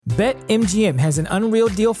BetMGM has an unreal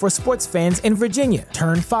deal for sports fans in Virginia.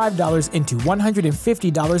 Turn $5 into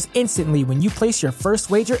 $150 instantly when you place your first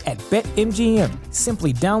wager at BetMGM.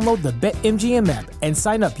 Simply download the BetMGM app and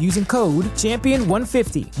sign up using code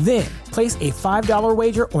Champion150. Then, place a $5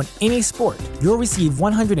 wager on any sport. You'll receive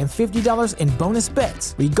 $150 in bonus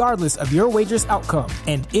bets, regardless of your wager's outcome.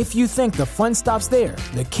 And if you think the fun stops there,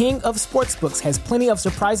 the King of Sportsbooks has plenty of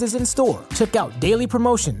surprises in store. Check out daily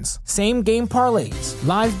promotions, same-game parlays,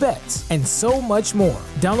 live bets, and so much more.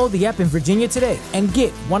 Download the app in Virginia today and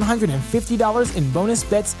get $150 in bonus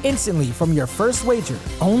bets instantly from your first wager.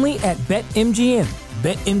 Only at BetMGM.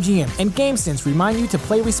 BetMGM and GameSense remind you to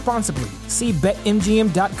play responsibly. See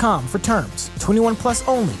BetMGM.com for terms. 21 plus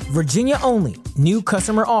only. Virginia only. New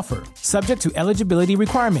customer offer. Subject to eligibility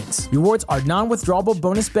requirements. Rewards are non-withdrawable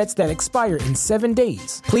bonus bets that expire in 7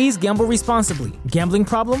 days. Please gamble responsibly. Gambling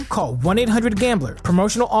problem? Call 1-800-GAMBLER.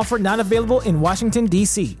 Promotional offer not available in Washington,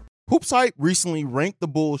 D.C. HoopsHype recently ranked the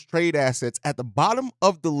Bulls' trade assets at the bottom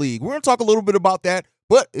of the league. We're going to talk a little bit about that.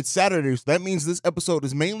 But it's Saturday, so that means this episode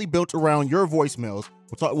is mainly built around your voicemails.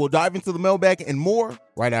 We'll dive into the mailbag and more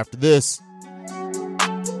right after this.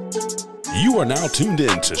 You are now tuned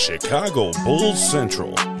in to Chicago Bulls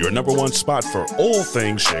Central, your number one spot for all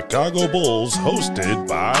things Chicago Bulls, hosted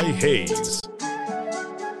by Hayes.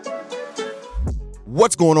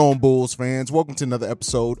 What's going on, Bulls fans? Welcome to another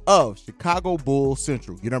episode of Chicago Bulls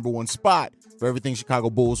Central, your number one spot for everything Chicago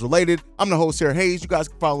Bulls related. I'm the host here, Hayes. You guys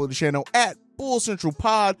can follow the channel at Bulls Central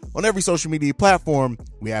Pod on every social media platform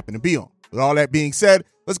we happen to be on. With all that being said,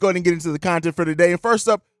 let's go ahead and get into the content for today. And first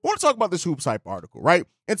up, I want to talk about this HoopsHype article, right?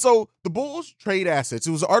 And so the Bulls trade assets,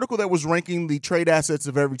 it was an article that was ranking the trade assets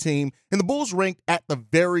of every team, and the Bulls ranked at the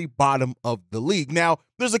very bottom of the league. Now,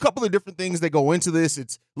 there's a couple of different things that go into this.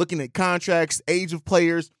 It's looking at contracts, age of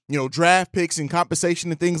players, draft picks and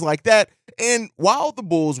compensation and things like that. And while the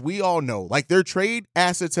Bulls, we all know, like their trade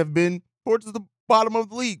assets have been towards the bottom of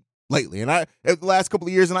the league lately. And the last couple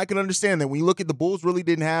of years, and I can understand that when you look at the Bulls really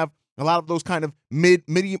didn't have a lot of those kind of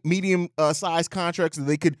medium size contracts that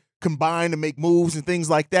they could combine to make moves and things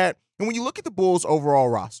like that. And when you look at the Bulls overall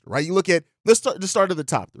roster, right, you look at, let's start at the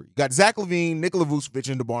top three. You got Zach LaVine, Nikola Vucevic,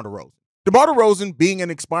 and DeMar DeRozan. DeMar DeRozan being an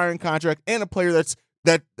expiring contract and a player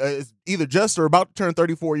that is either just or about to turn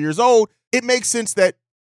 34 years old, it makes sense that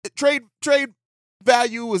trade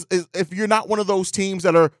value is if you're not one of those teams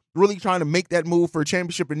that are really trying to make that move for a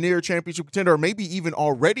championship or near a championship contender, or maybe even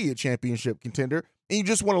already a championship contender, and you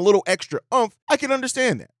just want a little extra oomph, I can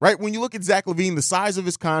understand that, right? When you look at Zach LaVine, the size of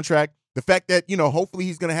his contract, the fact that, hopefully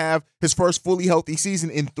he's going to have his first fully healthy season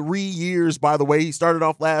in 3 years, by the way. He started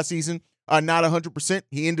off last season not 100%.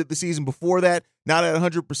 He ended the season before that not at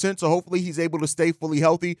 100%, so hopefully he's able to stay fully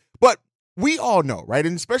healthy. But we all know, right,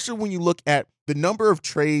 and especially when you look at the number of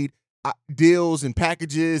trade deals and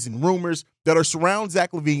packages and rumors that are surround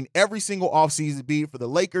Zach LaVine every single offseason, be it for the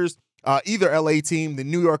Lakers, either LA team, the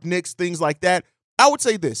New York Knicks, things like that. I would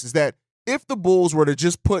say this is that if the Bulls were to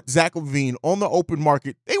just put Zach LaVine on the open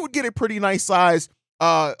market, they would get a pretty nice size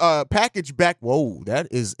package back. Whoa, that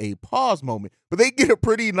is a pause moment. But they get a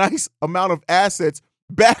pretty nice amount of assets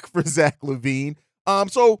back for Zach LaVine.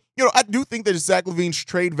 So I do think that Zach LaVine's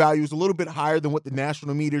trade value is a little bit higher than what the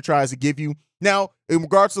national media tries to give you. Now, in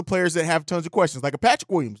regards to the players that have tons of questions, like a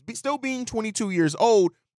Patrick Williams, still being 22 years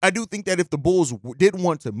old, I do think that if the Bulls did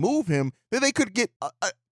want to move him, then they could get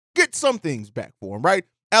some things back for him, right?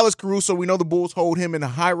 Alex Caruso, we know the Bulls hold him in a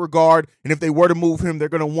high regard, and if they were to move him, they're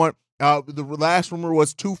going to want, the last rumor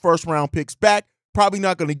was 2 first-round picks back. Probably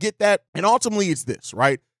not going to get that. And ultimately, it's this,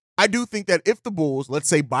 right? I do think that if the Bulls, let's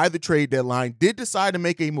say by the trade deadline, did decide to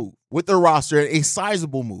make a move with their roster, a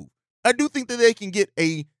sizable move, I do think that they can get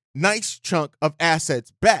a nice chunk of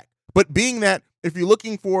assets back. But being that if you're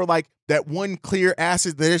looking for like that one clear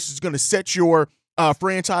asset that is just going to set your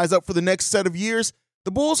franchise up for the next set of years,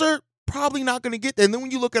 the Bulls are probably not going to get that. And then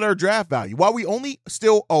when you look at our draft value, while we only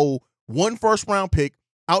still owe 1 first-round pick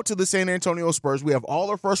out to the San Antonio Spurs, we have all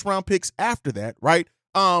our first-round picks after that, right?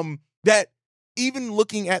 That even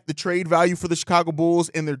looking at the trade value for the Chicago Bulls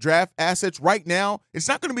and their draft assets right now, it's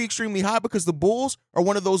not going to be extremely high because the Bulls are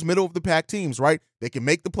one of those middle-of-the-pack teams, right? They can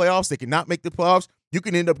make the playoffs. They cannot make the playoffs. You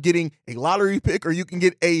can end up getting a lottery pick or you can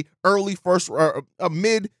get a early first or a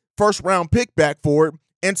mid-first-round pick back for it.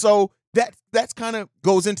 And so that's kind of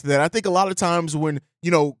goes into that. I think a lot of times when,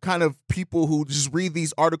 kind of people who just read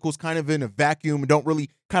these articles kind of in a vacuum and don't really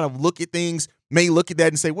kind of look at things may look at that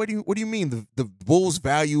and say, what do you mean the Bulls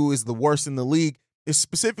value is the worst in the league? It's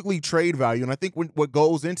specifically trade value. And I think what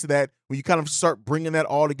goes into that, when you kind of start bringing that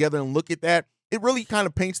all together and look at that, it really kind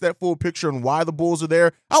of paints that full picture on why the Bulls are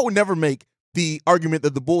there. I would never make the argument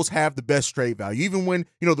that the Bulls have the best trade value, even when,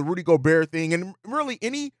 the Rudy Gobert thing and really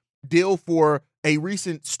any deal for a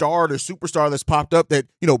recent star or superstar that's popped up that,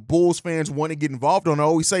 Bulls fans want to get involved on. I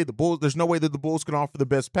always say the Bulls, there's no way that the Bulls can offer the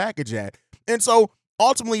best package at. And so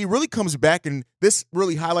ultimately it really comes back, and this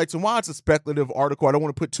really highlights, and why it's a speculative article, I don't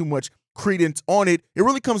want to put too much credence on it. It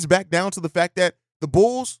really comes back down to the fact that the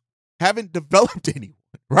Bulls haven't developed anyone,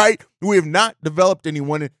 right? We have not developed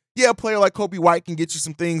anyone. And yeah, a player like Kobe White can get you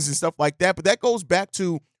some things and stuff like that, but that goes back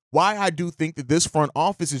to why I do think that this front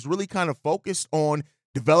office is really kind of focused on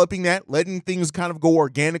developing that, letting things kind of go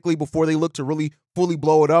organically before they look to really fully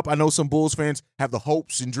blow it up. I know some Bulls fans have the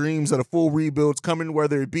hopes and dreams that a full rebuild's coming,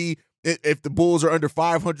 whether it be if the Bulls are under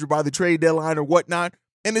 500 by the trade deadline or whatnot,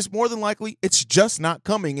 and it's more than likely it's just not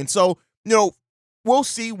coming. And so, we'll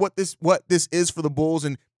see what this is for the Bulls,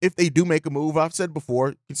 and if they do make a move. I've said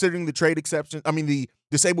before, considering the trade exception, the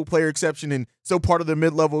disabled player exception and still part of the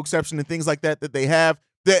mid-level exception and things like that they have,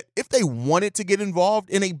 that if they wanted to get involved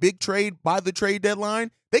in a big trade by the trade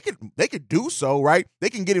deadline, they could do so, right? They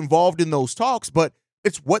can get involved in those talks, but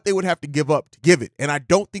it's what they would have to give up to give it. And I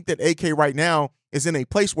don't think that AK right now is in a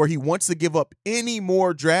place where he wants to give up any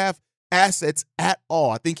more draft assets at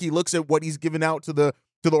all. I think he looks at what he's given out to the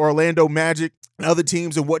Orlando Magic and other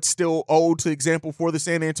teams and what's still owed, to example, for the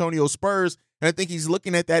San Antonio Spurs. And I think he's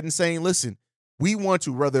looking at that and saying, listen, we want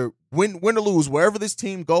to, whether win or lose, wherever this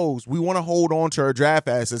team goes, we want to hold on to our draft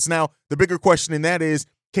assets. Now, the bigger question in that is,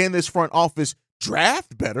 can this front office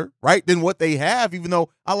draft better, right, than what they have? Even though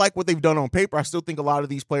I like what they've done on paper, I still think a lot of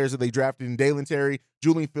these players that they drafted in Dalen Terry,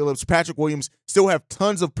 Julian Phillips, Patrick Williams still have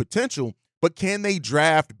tons of potential, but can they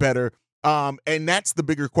draft better? And that's the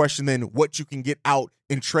bigger question than what you can get out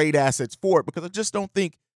in trade assets for it, because I just don't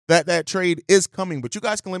think that trade is coming. But you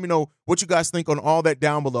guys can let me know what you guys think on all that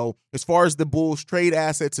down below as far as the Bulls trade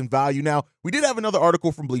assets and value. Now, we did have another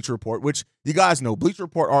article from Bleacher Report, which you guys know Bleacher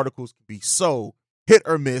Report articles can be so hit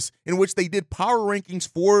or miss, in which they did power rankings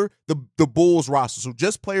for the Bulls roster. So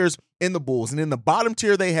just players in the Bulls. And in the bottom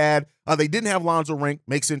tier they didn't have Lonzo ranked.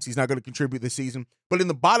 Makes sense. He's not going to contribute this season. But in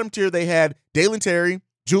the bottom tier they had Dalen Terry,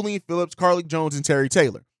 Julian Phillips, Carlik Jones, and Terry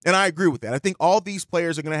Taylor. And I agree with that. I think all these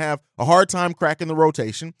players are going to have a hard time cracking the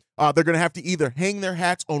rotation. They're going to have to either hang their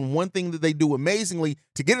hats on one thing that they do amazingly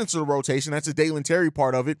to get into the rotation. That's the Dalen Terry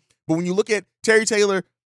part of it. But when you look at Terry Taylor,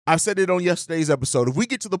 I said it on yesterday's episode, if we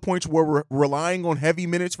get to the point where we're relying on heavy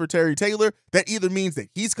minutes for Terry Taylor, that either means that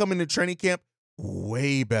he's coming to training camp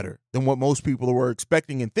way better than what most people were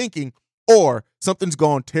expecting and thinking, or something's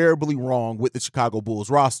gone terribly wrong with the Chicago Bulls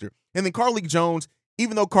roster. And then Carlik Jones,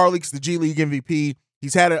 even though Carlik's the G League MVP,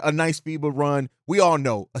 he's had a nice FIBA run. We all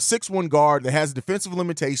know a 6'1" guard that has defensive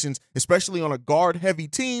limitations, especially on a guard-heavy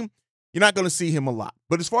team, you're not going to see him a lot.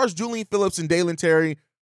 But as far as Julian Phillips and Dalen Terry,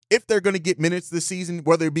 if they're going to get minutes this season,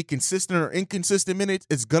 whether it be consistent or inconsistent minutes,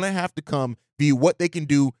 it's going to have to come be what they can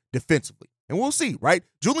do defensively. And we'll see, right?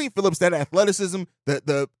 Julian Phillips, that athleticism,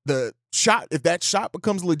 the shot, if that shot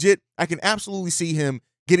becomes legit, I can absolutely see him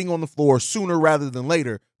getting on the floor sooner rather than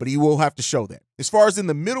later, but he will have to show that. As far as in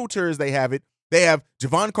the middle tiers they have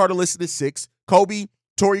Javon Carter listed as 6, Kobe,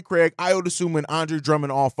 Torrey Craig, Ayo Dosunmu, and Andre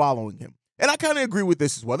Drummond all following him. And I kind of agree with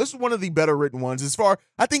this as well. This is one of the better written ones.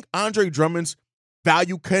 I think Andre Drummond's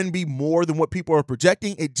value can be more than what people are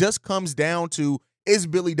projecting. It just comes down to, is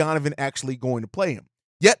Billy Donovan actually going to play him?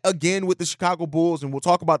 Yet again with the Chicago Bulls, and we'll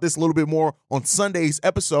talk about this a little bit more on Sunday's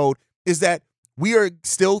episode, is that we are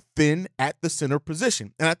still thin at the center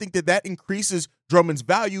position. And I think that increases Drummond's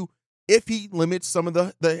value if he limits some of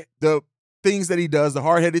the things that he does, the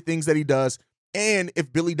hard-headed things that he does, and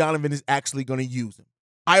if Billy Donovan is actually going to use him.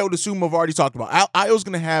 Ayo Dosunmu, I've already talked about. Ayo's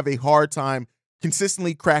going to have a hard time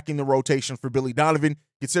consistently cracking the rotation for Billy Donovan,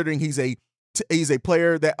 considering he's a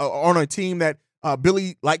player that on a team that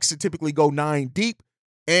Billy likes to typically go 9 deep,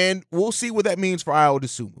 and we'll see what that means for Ayo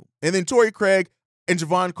Dosunmu. And then Torrey Craig and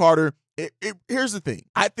Javon Carter. Here's the thing.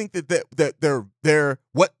 I think that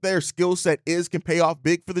what their skill set is can pay off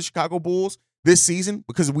big for the Chicago Bulls this season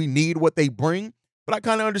because we need what they bring. But I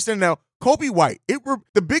kind of understand now. Kobe White.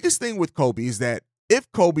 The biggest thing with Kobe is that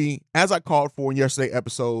if Kobe, as I called for in yesterday's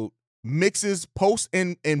episode, mixes post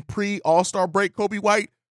and pre All-Star break Kobe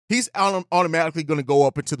White, he's automatically going to go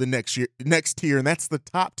up into the next tier, and that's the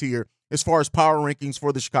top tier as far as power rankings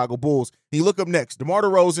for the Chicago Bulls. And you look up next, DeMar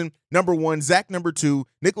DeRozan, number 1, Zach, number 2,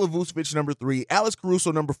 Nikola Vucevic, number 3, Alex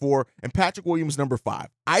Caruso, number 4, and Patrick Williams, number 5.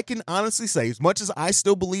 I can honestly say, as much as I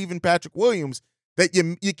still believe in Patrick Williams, that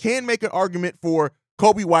you can make an argument for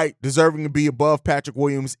Kobe White deserving to be above Patrick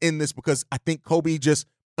Williams in this, because I think Kobe just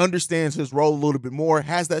understands his role a little bit more,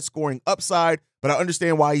 has that scoring upside, but I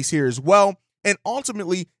understand why he's here as well. And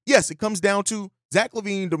ultimately, yes, it comes down to Zach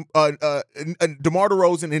LaVine, DeMar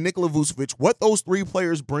DeRozan, and Nikola Vucevic, what those three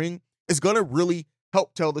players bring is going to really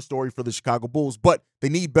help tell the story for the Chicago Bulls, but they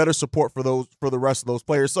need better support for the rest of those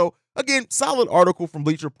players. So, again, solid article from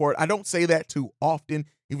Bleacher Report. I don't say that too often,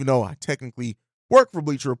 even though I technically work for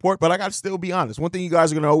Bleacher Report, but I got to still be honest. One thing you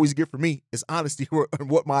guys are going to always get from me is honesty and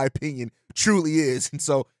what my opinion truly is. And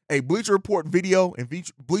so a Bleacher Report video and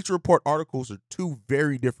Bleacher Report articles are two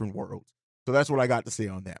very different worlds. So that's what I got to say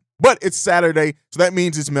on that. But it's Saturday, so that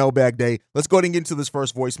means it's Mailbag Day. Let's go ahead and get into this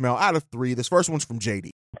first voicemail out of 3. This first one's from JD.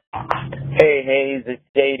 Hey, Hayes, it's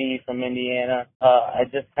JD from Indiana. I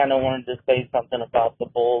just kind of wanted to say something about the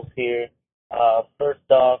Bulls here. First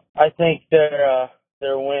off, I think their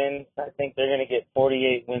wins, I think they're going to get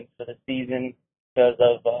 48 wins for the season because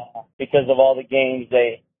of all the games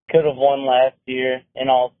they could have won last year, and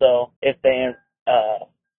also if they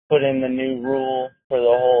put in the new rule for the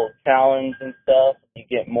whole challenge and stuff, you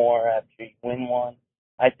get more after you win one.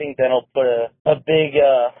 I think that'll put a big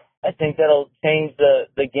I think that'll change the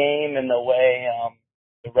game and the way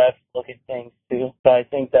the refs look at things too. So I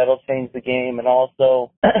think that'll change the game. And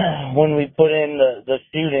also, when we put in the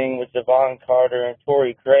shooting with Javon Carter and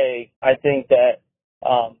Torrey Craig, I think that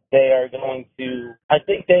they are going to. I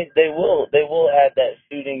think they will add that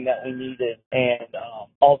shooting that we needed. And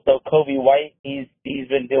also Kobe White, he's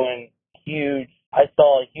been doing huge. I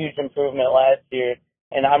saw a huge improvement last year,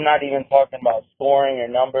 and I'm not even talking about scoring or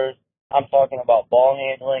numbers. I'm talking about ball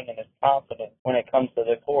handling and his confidence when it comes to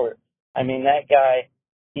the court. I mean, that guy,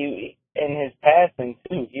 in his passing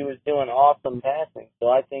too, he was doing awesome passing. So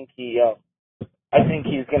I think he's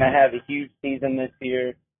going to have a huge season this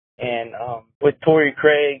year. And with Torrey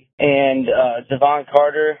Craig and Javon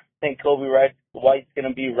Carter, I think Kobe White's going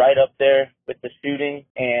to be right up there with the shooting.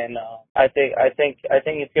 And I think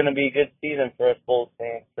it's going to be a good season for us Bulls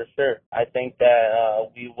fans for sure. I think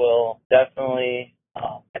that we will definitely.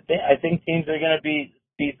 I think teams are going to be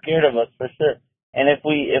scared of us for sure. And if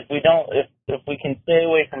we can stay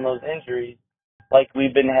away from those injuries like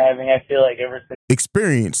we've been having, I feel like ever since.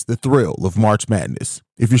 Experience the thrill of March Madness.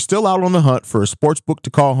 If you're still out on the hunt for a sports book to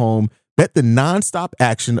call home, bet the nonstop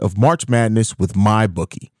action of March Madness with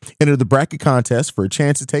MyBookie. Enter the bracket contest for a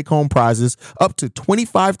chance to take home prizes up to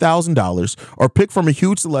 $25,000 or pick from a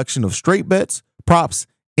huge selection of straight bets, props,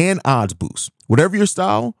 and odds boosts. Whatever your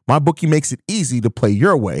style, MyBookie makes it easy to play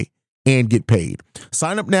your way and get paid.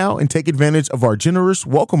 Sign up now and take advantage of our generous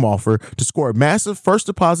welcome offer to score a massive first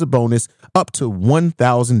deposit bonus up to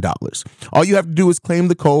 $1,000. All you have to do is claim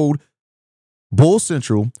the code Bull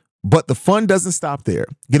Central, but the fun doesn't stop there.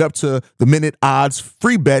 Get up to the minute odds,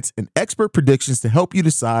 free bets, and expert predictions to help you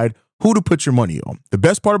decide who to put your money on. The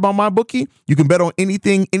best part about MyBookie, you can bet on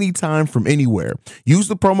anything, anytime, from anywhere. Use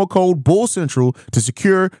the promo code BULLCENTRAL to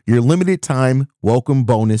secure your limited time welcome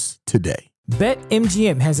bonus today.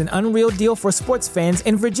 BetMGM has an unreal deal for sports fans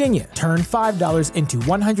in Virginia. Turn $5 into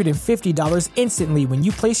 $150 instantly when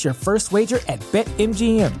you place your first wager at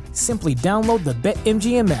BetMGM. Simply download the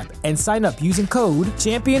BetMGM app and sign up using code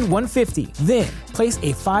Champion150. Then, place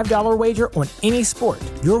a $5 wager on any sport.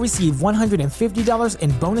 You'll receive $150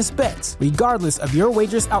 in bonus bets, regardless of your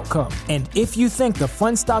wager's outcome. And if you think the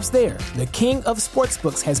fun stops there, the king of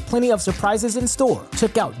sportsbooks has plenty of surprises in store.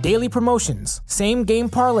 Check out daily promotions, same-game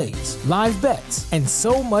parlays, live bets, and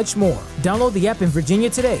so much more. Download the app in Virginia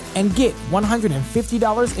today and get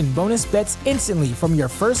 $150 in bonus bets instantly from your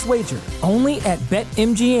first wager. Only at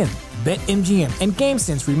BetMGM. BetMGM and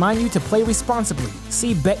GameSense remind you to play responsibly.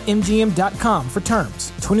 See BetMGM.com for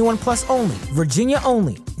terms. 21 plus only. Virginia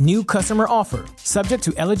only. New customer offer. Subject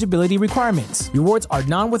to eligibility requirements. Rewards are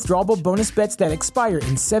non-withdrawable bonus bets that expire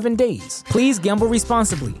in 7 days. Please gamble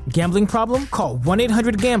responsibly. Gambling problem? Call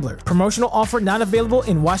 1-800-GAMBLER. Promotional offer not available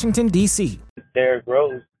in Washington, D.C. Derrick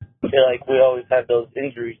Rose, I feel like we always have those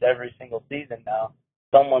injuries every single season now.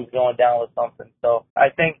 Someone's going down with something. So I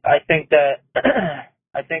think that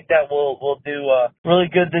I think that we'll do really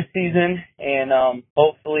good this season, and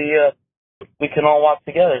hopefully we can all walk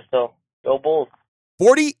together. So go Bulls!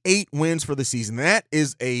 48 wins for the season. That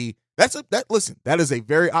is a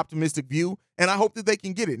very optimistic view, and I hope that they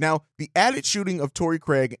can get it. Now, the added shooting of Torrey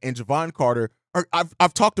Craig and Javon Carter,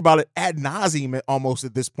 I've talked about it ad nauseum almost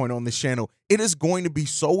at this point on this channel. It is going to be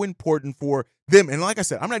so important for them. And like I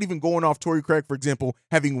said, I'm not even going off Torrey Craig, for example,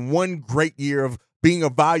 having one great year of being a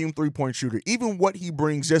volume three-point shooter. Even what he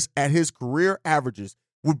brings just at his career averages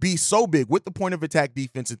would be so big with the point of attack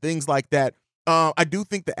defense and things like that. I do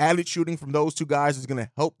think the added shooting from those two guys is going to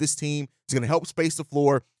help this team. It's going to help space the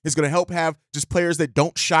floor. It's going to help have just players that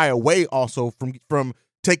don't shy away also from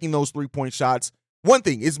taking those three-point shots. One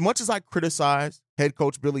thing, as much as I criticize head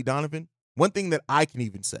coach Billy Donovan, one thing that I can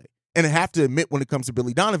even say and I have to admit when it comes to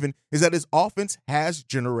Billy Donovan is that his offense has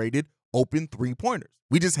generated open three-pointers.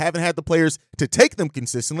 We just haven't had the players to take them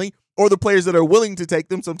consistently, or the players that are willing to take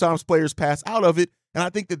them. Sometimes players pass out of it, and I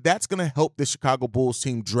think that that's going to help the Chicago Bulls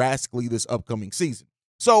team drastically this upcoming season.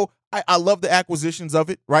 So I love the acquisitions of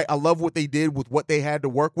it, right? I love what they did with what they had to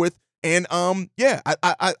work with, and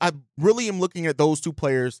I really am looking at those two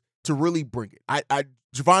players to really bring it.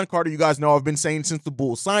 Javon Carter, you guys know I've been saying since the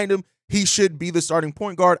Bulls signed him, he should be the starting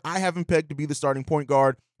point guard. I have him pegged to be the starting point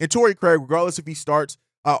guard, and Torrey Craig, regardless if he starts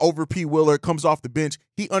over P. Wheeler, comes off the bench,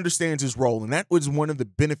 he understands his role. And that was one of the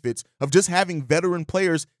benefits of just having veteran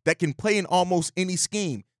players that can play in almost any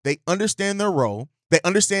scheme. They understand their role. They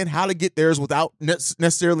understand how to get theirs without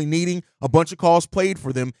necessarily needing a bunch of calls played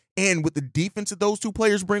for them. And with the defense that those two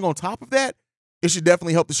players bring on top of that, it should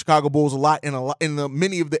definitely help the Chicago Bulls a lot in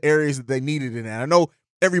many of the areas that they needed in that. I know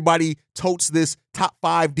everybody totes this top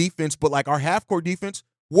 5 defense, but like our half-court defense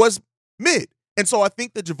was mid. And so I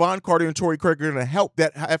think that Javon Carter and Torrey Craig are going to help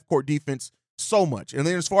that half-court defense so much. And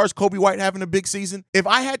then as far as Kobe White having a big season, if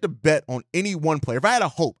I had to bet on any one player, if I had a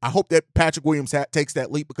hope, I hope that Patrick Williams takes that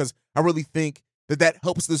leap because I really think that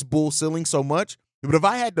helps this Bull ceiling so much. But if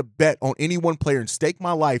I had to bet on any one player and stake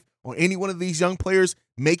my life on any one of these young players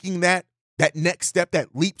making that next step,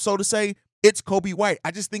 that leap, so to say, it's Kobe White.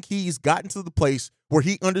 I just think he's gotten to the place where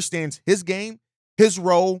he understands his game, his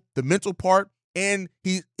role, the mental part, and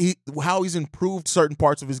how he's improved certain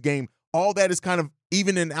parts of his game. All that is kind of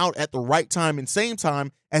evening out at the right time and same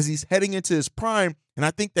time as he's heading into his prime. And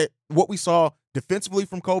I think that what we saw defensively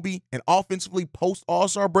from Kobe and offensively post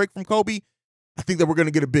All-Star break from Kobe, I think that we're going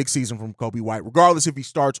to get a big season from Kobe White, regardless if he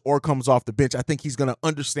starts or comes off the bench. I think he's going to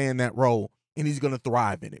understand that role and he's going to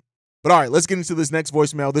thrive in it. But all right, let's get into this next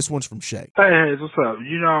voicemail. This one's from Shay. Hey, what's up?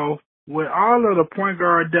 With all of the point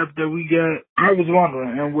guard depth that we get, I was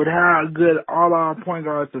wondering, and with how good all our point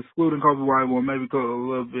guards, excluding Kobe White, well, maybe a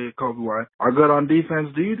little bit Kobe White, are good on defense,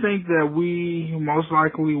 do you think that we most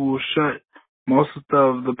likely will shut most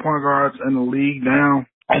of the point guards in the league down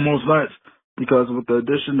almost much? Because with the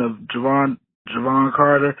addition of Javon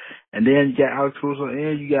Carter, and then you got Alex Caruso,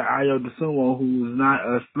 and you got Ayo Dosunmu, who is not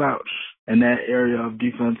a slouch in that area of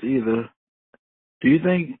defense either. Do you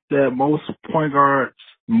think that most point guards,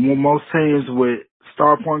 most teams with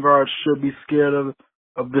star point guards should be scared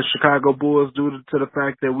of the Chicago Bulls due to the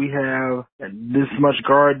fact that we have this much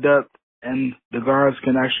guard depth and the guards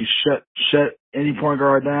can actually shut any point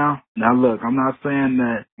guard down? Now, look, I'm not saying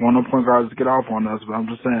that one of the point guards get off on us, but I'm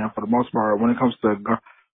just saying for the most part, when it comes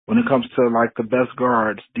to like the best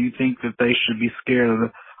guards, do you think that they should be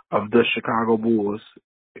scared of the Chicago Bulls,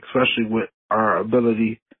 especially with our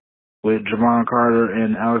ability with Javon Carter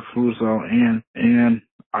and Alex Caruso and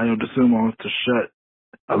Ayo Dosunmu to shut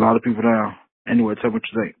a lot of people down? Anyway, tell me what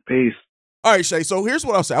you think. Peace. All right, Shay, so here's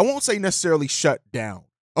what I'll say. I won't say necessarily shut down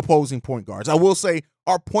opposing point guards. I will say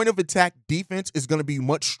our point of attack defense is going to be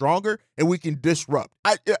much stronger and we can disrupt.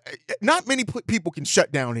 Not many people can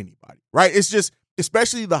shut down anybody, right? It's just,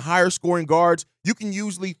 especially the higher scoring guards, you can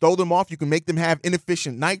usually throw them off. You can make them have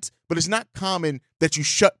inefficient nights, but it's not common that you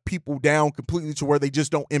shut people down completely to where they just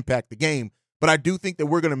don't impact the game. But I do think that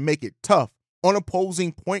we're going to make it tough on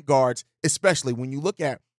opposing point guards, especially when you look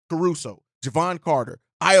at Caruso, Javon Carter,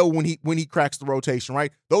 Ayo when he cracks the rotation,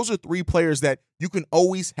 right? Those are 3 players that you can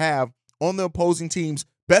always have on the opposing team's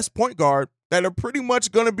best point guard that are pretty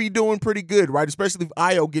much going to be doing pretty good, right? Especially if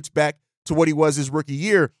Ayo gets back to what he was his rookie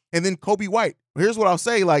year. And then Kobe White. Here's what I'll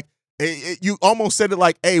say. Like, you almost said it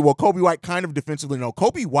like, hey, well, Kobe White kind of defensively. No,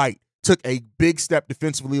 Kobe White took a big step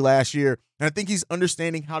defensively last year. And I think he's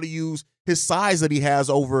understanding how to use his size that he has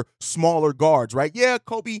over smaller guards, right? Yeah,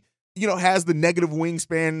 Kobe, has the negative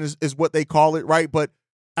wingspan is what they call it, right? But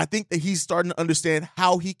I think that he's starting to understand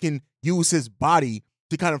how he can use his body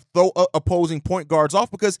to kind of throw opposing point guards off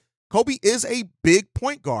because Kobe is a big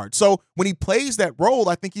point guard. So when he plays that role,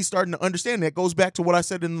 I think he's starting to understand. That goes back to what I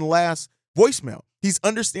said in the last voicemail. He's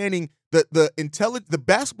understanding the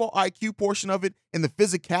basketball IQ portion of it and the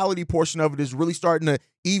physicality portion of it is really starting to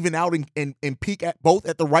even out and peak at both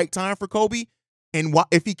at the right time for Kobe. And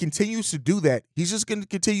if he continues to do that, he's just going to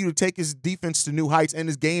continue to take his defense to new heights and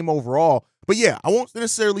his game overall. But yeah, I won't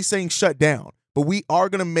necessarily saying shut down, but we are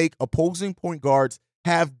going to make opposing point guards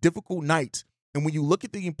have difficult nights. And when you look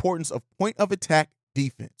at the importance of point of attack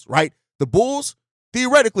defense, right? The Bulls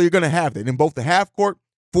theoretically are going to have that in both the half court,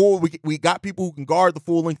 full. We got people who can guard the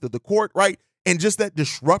full length of the court, right? And just that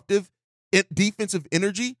disruptive defensive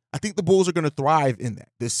energy, I think the Bulls are going to thrive in that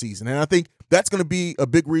this season. And I think that's going to be a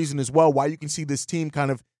big reason as well why you can see this team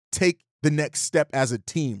kind of take the next step as a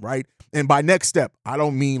team, right? And by next step, I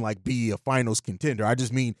don't mean like be a finals contender. I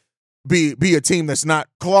just mean be a team that's not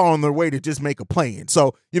clawing their way to just make a play-in.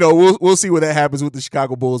 So, we'll see what that happens with the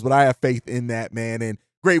Chicago Bulls, but I have faith in that, man. And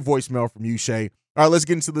great voicemail from you, Shay. All right, let's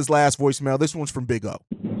get into this last voicemail. This one's from Big O.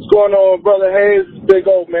 What's going on, Brother Hayes? It's Big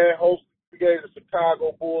O, man. Host of the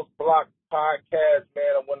Chicago Bulls Block podcast,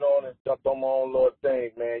 man. I went on and jumped on my own little thing,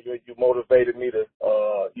 man. You motivated me to,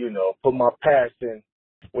 put my passion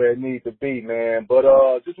where it needs to be, man. But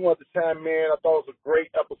just wanted to chime in. I thought it was a great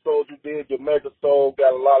episode you did. Your mega soul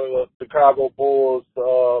got a lot of the Chicago Bulls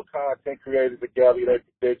content creators together, their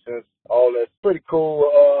predictions, all that's pretty cool.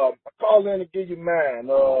 I called in to give you mine.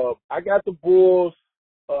 I got the Bulls.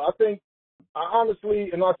 I honestly,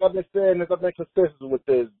 and I've been saying this, I've been consistent with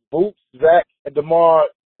this. Boots, Zach, and DeMar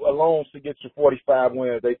alone should get you 45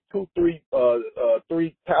 wins. They three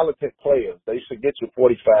talented players. They should get you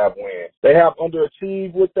 45 wins. They have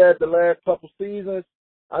underachieved with that the last couple seasons.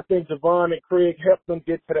 I think Javon and Craig helped them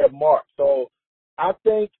get to that mark. So I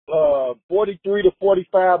think 43 to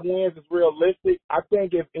 45 wins is realistic. I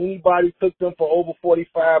think if anybody took them for over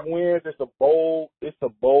 45 wins, it's a bold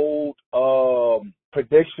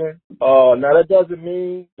prediction. Now that doesn't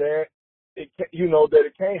mean that it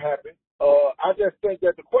can't happen. I just think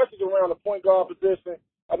that the questions around the point guard position,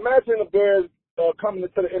 imagine the Bears coming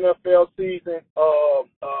into the NFL season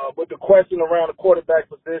with the question around the quarterback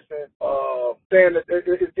position, saying that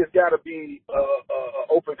it's got to be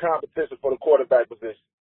open competition for the quarterback position.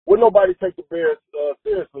 Would nobody take the Bears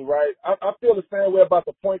seriously, right? I feel the same way about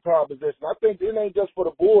the point guard position. I think it ain't just for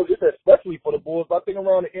the Bulls, it's especially for the Bulls, but I think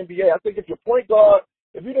around the NBA, I think if your point guard,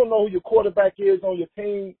 if you don't know who your quarterback is on your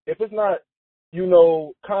team, if it's not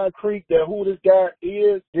concrete that who this guy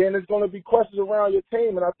is, then there's going to be questions around your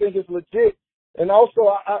team, and I think it's legit. And also,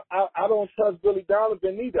 I don't trust Billy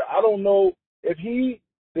Donovan either. I don't know if he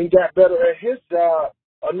then got better at his job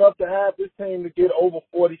enough to have this team to get over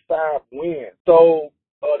 45 wins. So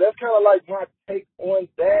that's kind of like my take on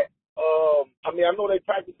that. I know they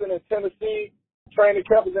practicing in Tennessee. Training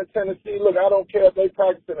camp is in Tennessee. Look, I don't care if they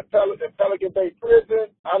practice in Pelican Bay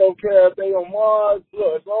Prison. I don't care if they on Mars.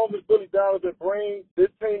 Look, as long as Billy Donovan brings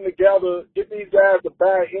this team together, get these guys to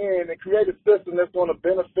buy in and create a system that's going to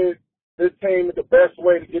benefit this team in the best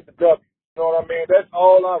way to get the W. You know what I mean? That's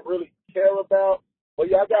all I really care about.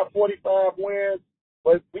 But, yeah, I got 45 wins.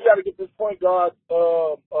 But we got to get this point guard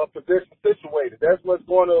position situated. That's what's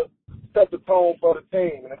going to set the tone for the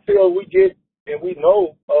team. And until we get and we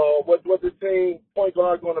know what the team point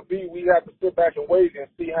guard is going to be, we have to sit back and wait and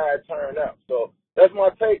see how it turns out. So that's my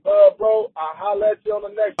take, bro. I'll holler at you on the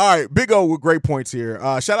next. All right, Big O with great points here.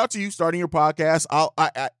 Shout out to you starting your podcast.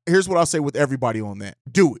 Here's what I'll say with everybody on that.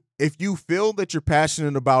 Do it. If you feel that you're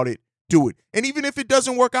passionate about it, do it. And even if it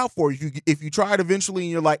doesn't work out for you, if you try it eventually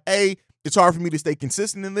and you're like, hey, it's hard for me to stay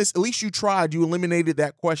consistent in this, at least you tried. You eliminated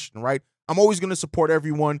that question, right? I'm always going to support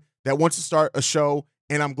everyone that wants to start a show,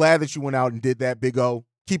 and I'm glad that you went out and did that, Big O.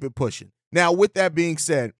 Keep it pushing. Now, with that being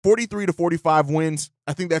said, 43 to 45 wins,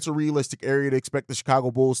 I think that's a realistic area to expect the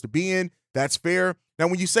Chicago Bulls to be in. That's fair. Now,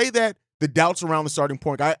 when you say that, the doubts around the starting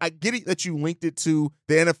point, I get it that you linked it to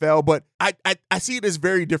the NFL, but I see it as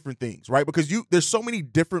very different things, right? Because there's so many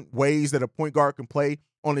different ways that a point guard can play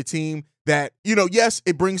on a team that, yes,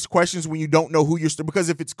 it brings questions when you don't know who you're because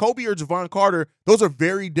if it's Kobe or Javon Carter, those are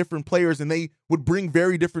very different players and they would bring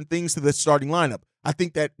very different things to the starting lineup. I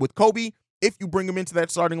think that with Kobe, if you bring him into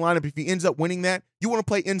that starting lineup, if he ends up winning that, you want to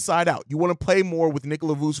play inside out. You want to play more with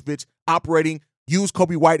Nikola Vucevic operating, use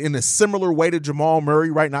Kobe White in a similar way to Jamal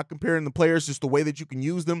Murray, right? Not comparing the players, just the way that you can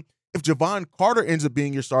use them. If Javon Carter ends up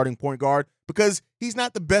being your starting point guard, because he's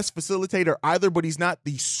not the best facilitator either, but he's not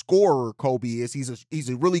the scorer Kobe is. He's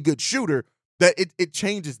a really good shooter, that it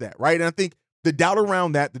changes that, right? And I think the doubt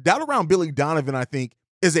around Billy Donovan, I think,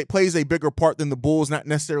 plays a bigger part than the Bulls not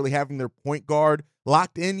necessarily having their point guard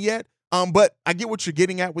locked in yet. But I get what you're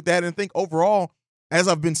getting at with that. And I think overall, as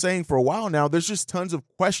I've been saying for a while now, there's just tons of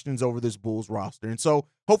questions over this Bulls roster. And so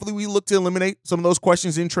hopefully we look to eliminate some of those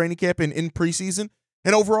questions in training camp and in preseason.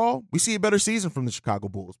 And overall, we see a better season from the Chicago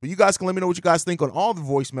Bulls. But you guys can let me know what you guys think on all the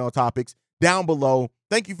voicemail topics down below.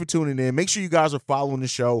 Thank you for tuning in. Make sure you guys are following the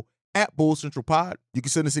show at Bulls Central Pod. You can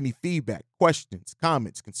send us any feedback, questions,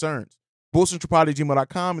 comments, concerns,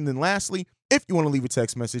 bullcentralpod@gmail.com. And then lastly, if you want to leave a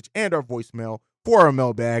text message and our voicemail for our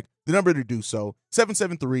mailbag, the number to do so,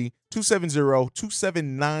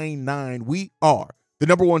 773-270-2799. We are the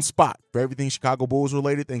 #1 spot for everything Chicago Bulls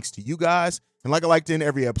related, thanks to you guys. And like I like to end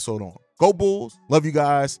every episode on, go Bulls. Love you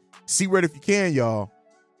guys. See red if you can, y'all.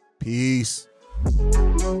 Peace.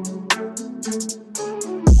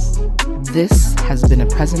 This has been a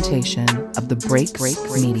presentation of the Break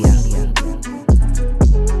Media.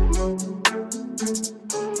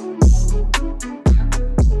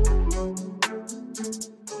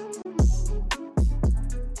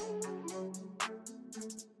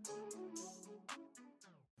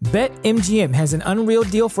 BetMGM has an unreal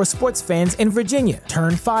deal for sports fans in Virginia.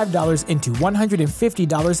 Turn $5 into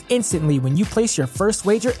 $150 instantly when you place your first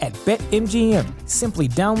wager at BetMGM. Simply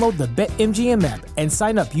download the BetMGM app and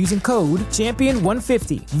sign up using code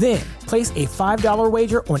Champion150. Then, place a $5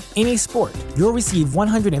 wager on any sport. You'll receive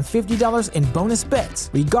 $150 in bonus bets,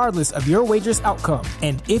 regardless of your wager's outcome.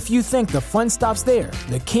 And if you think the fun stops there,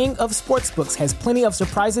 the king of sportsbooks has plenty of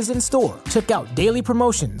surprises in store. Check out daily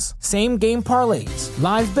promotions, same-game parlays,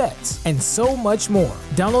 live bets, and so much more.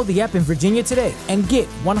 Download the app in Virginia today and get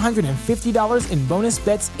 $150 in bonus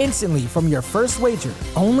bets instantly from your first wager.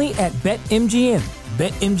 Only at BetMGM.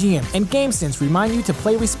 BetMGM and GameSense remind you to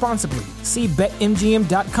play responsibly. See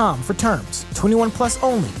BetMGM.com for terms. 21 plus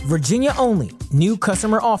only. Virginia only. New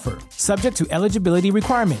customer offer. Subject to eligibility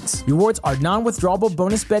requirements. Rewards are non-withdrawable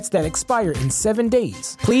bonus bets that expire in 7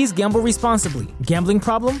 days. Please gamble responsibly. Gambling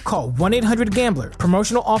problem? Call 1-800-GAMBLER.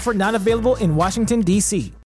 Promotional offer not available in Washington, D.C.